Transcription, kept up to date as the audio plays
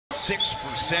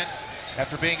46%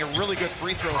 after being a really good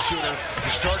free throw shooter to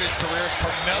start his career.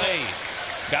 Carmelo.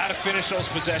 Got to finish those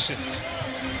possessions.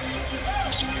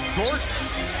 Gordon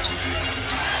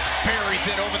buries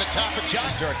it over the top of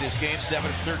Johnson. Start this game 7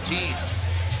 of 13.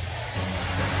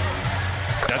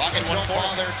 Rockets don't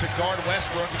bother to guard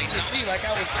Westbrook, and he looked at me like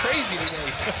I was crazy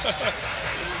today.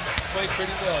 Played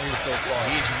pretty well here so far.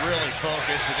 He's really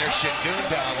focused, and there's Şengün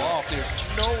down off. There's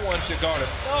no one to guard him.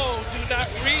 No, do not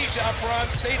reach,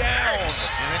 Alperon. Stay down.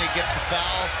 And then he gets the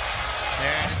foul.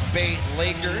 And it's Bay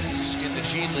Lakers in the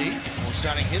G League. We're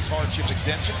signing his hardship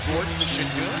exemption. Gordon to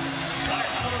Şengün.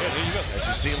 There you go. As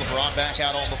you see LeBron back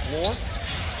out on the floor.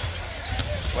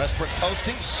 Westbrook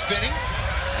posting, spinning,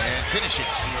 and finishing.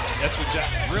 That's what Jack.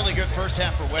 Really good first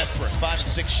half for Westbrook. 5 of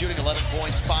 6 shooting, 11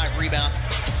 points, 5 rebounds,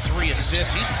 3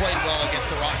 assists. He's played well against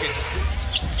the Rockets.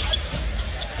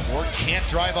 Gordon can't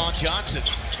drive on Johnson.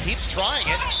 Keeps trying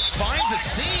it. Finds a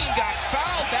seam. Got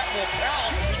fouled. That will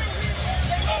count.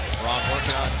 LeBron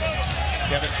working on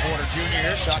Kevin Porter Jr.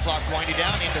 here. Shot clock winding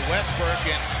down into Westbrook,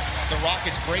 and the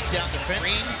Rockets break down defense.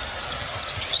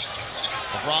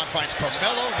 LeBron finds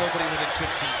Carmelo. Nobody within 15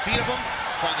 feet of him.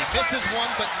 Finally misses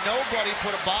one, but nobody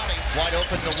put a body. Wide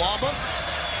open Nwaba.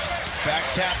 Back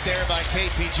tap there by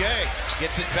KPJ.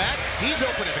 Gets it back. He's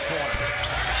open in the corner.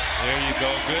 There you go.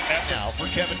 Good effort. Now for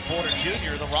Kevin Porter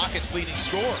Jr., the Rockets' leading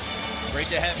scorer. Great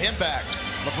to have him back.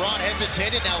 LeBron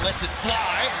hesitated, now lets it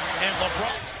fly, and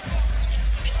LeBron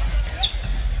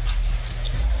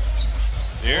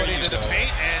put into the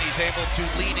paint, and he's able to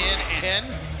lean in 10.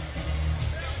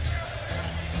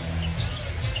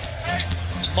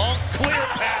 Monk, clear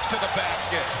path to the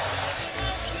basket.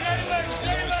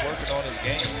 He's working on his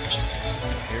game.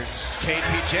 Here's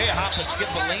KPJ, a hop, a skip,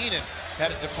 a lean, and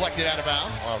had it deflected out of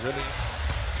bounds. Oh, really?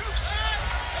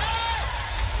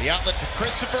 The outlet to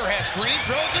Christopher, has Green,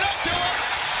 throws it up to him.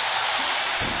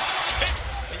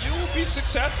 You will be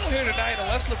successful here tonight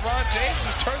unless LeBron James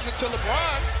just turns into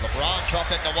LeBron. LeBron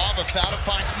thought that Nwaba fouled him,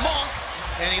 finds Monk,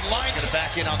 and he lines it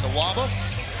back in on Nwaba.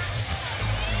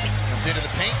 Comes into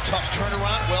the paint, tough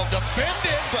turnaround, well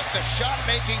defended, but the shot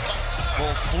making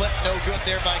will flip, no good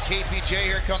there by KPJ.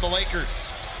 Here come the Lakers.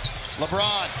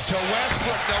 LeBron to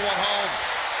Westbrook, no one home.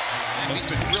 And he's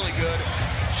been really good.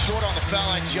 Short on the foul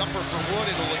line jumper for Wood.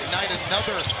 It'll ignite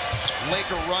another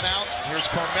Laker run out. Here's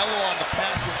Carmelo on the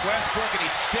pass with Westbrook, and he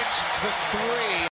sticks the 3.